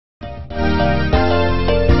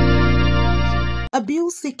A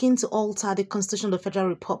bill seeking to alter the Constitution of the Federal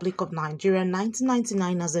Republic of Nigeria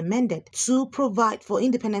 1999 as amended to provide for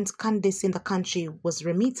independent candidacy in the country was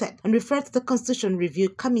remitted and referred to the Constitution Review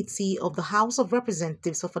Committee of the House of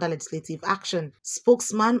Representatives for further legislative action.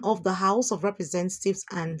 Spokesman of the House of Representatives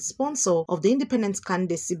and sponsor of the Independent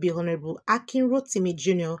Candidacy Bill, Honorable Akin Rotimi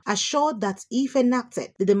Jr., assured that if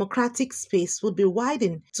enacted, the democratic space would be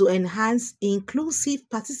widened to enhance inclusive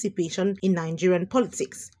participation in Nigerian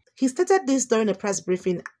politics. He stated this during a press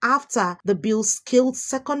briefing after the bill scaled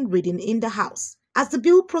second reading in the House. As the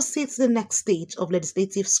bill proceeds to the next stage of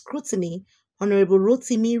legislative scrutiny, Honorable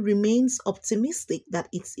Rotimi remains optimistic that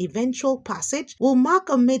its eventual passage will mark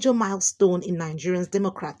a major milestone in Nigeria's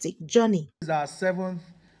democratic journey.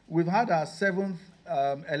 We've had our seventh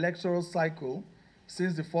electoral cycle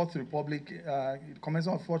since the Fourth Republic,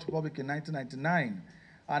 commencement of the Fourth Republic in 1999.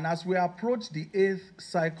 And as we approach the eighth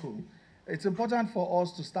cycle, it's important for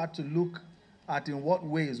us to start to look at in what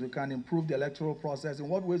ways we can improve the electoral process, in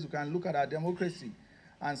what ways we can look at our democracy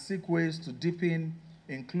and seek ways to deepen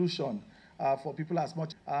inclusion for people as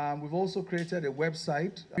much. We've also created a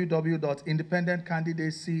website,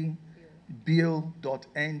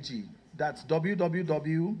 www.independentcandidacybill.ng. That's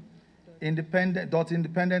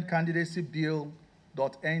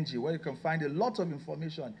www.independentcandidacybill.ng, where you can find a lot of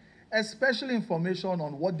information, especially information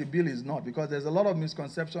on what the bill is not, because there's a lot of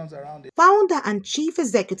misconceptions around it. Founder and Chief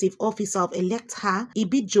Executive Officer of Electa,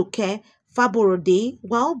 Ibijoke Faborode,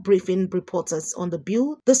 while briefing reporters on the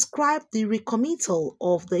bill, described the recommittal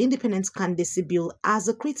of the Independent Candidacy Bill as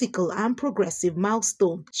a critical and progressive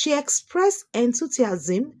milestone. She expressed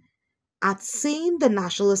enthusiasm at seeing the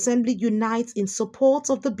National Assembly unite in support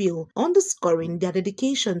of the bill, underscoring their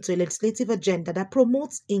dedication to a legislative agenda that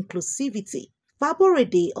promotes inclusivity.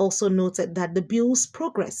 Faborede also noted that the bill's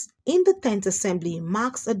progress in the 10th Assembly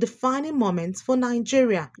marks a defining moment for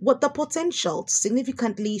Nigeria, with the potential to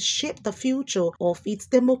significantly shape the future of its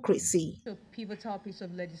democracy. A pivotal piece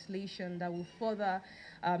of legislation that will further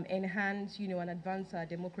enhance, and advance our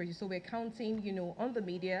democracy. So we're counting, on the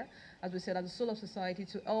media, as we said, as the soul of society,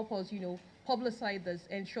 to help us, publicize this,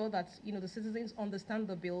 ensure that, the citizens understand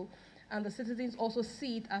the bill, and the citizens also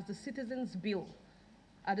see it as the citizens' bill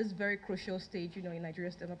at this very crucial stage, in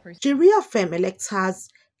Nigeria's democracy. She reaffirmed Electa's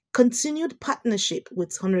continued partnership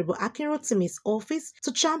with Honorable Akin Rotimi's office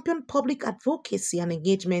to champion public advocacy and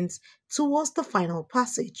engagement towards the final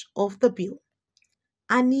passage of the bill.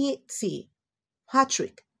 Anieti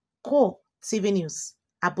Patrick, Core TV News,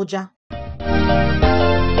 Abuja.